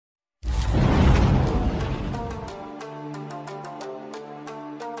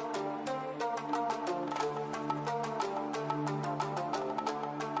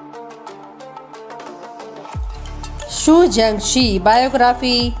Zheng Xi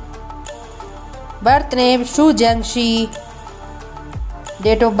biography. Birth name Zheng Xi.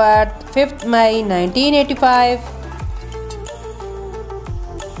 Date of birth 5th May 1985.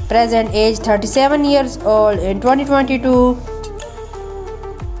 Present age 37 years old in 2022.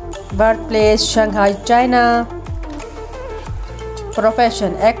 Birthplace Shanghai, China.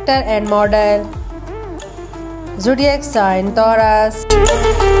 Profession actor and model. Zodiac sign Taurus.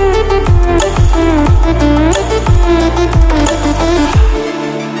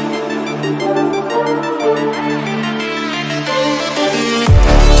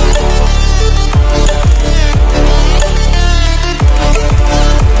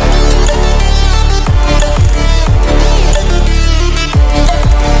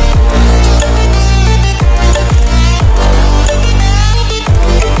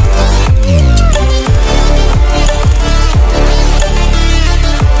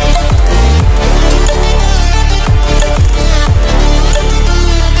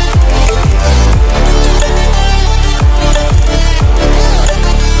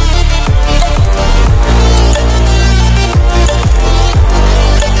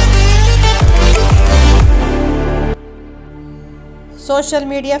 Social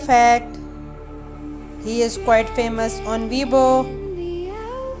media fact: he is quite famous on Weibo.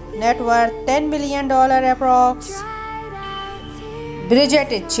 Net worth $10 million approx.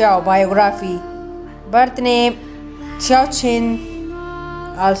 Bridgette Qiao biography. Birth name Qiao Xin,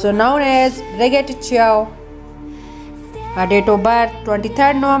 also known as Bridgette Qiao. Her date of birth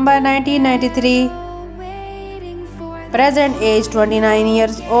 23rd November 1993. Present age 29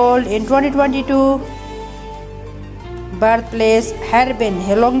 years old in 2022. Birthplace Harbin,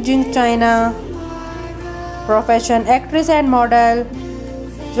 Heilongjiang, China. Profession actress and model.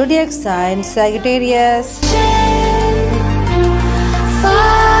 Zodiac sign Sagittarius.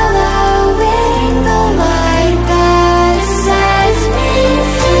 Following the light that sets me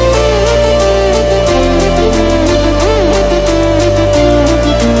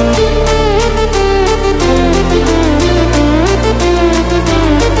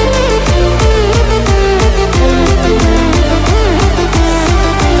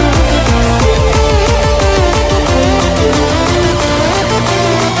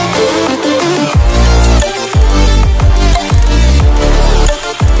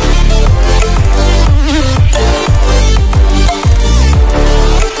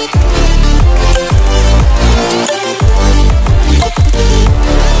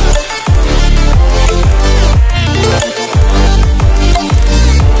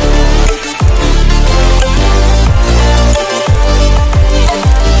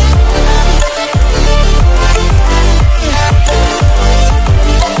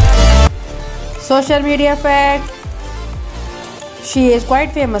Social media fact: she is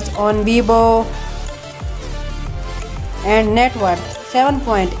quite famous on Weibo and net worth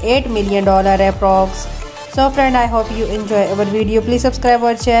 $7.8 million approx. So friend, I hope you enjoy our video. Please subscribe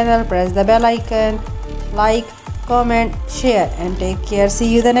our channel, press the bell icon, like, comment, share and take care.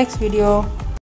 See you in the next video.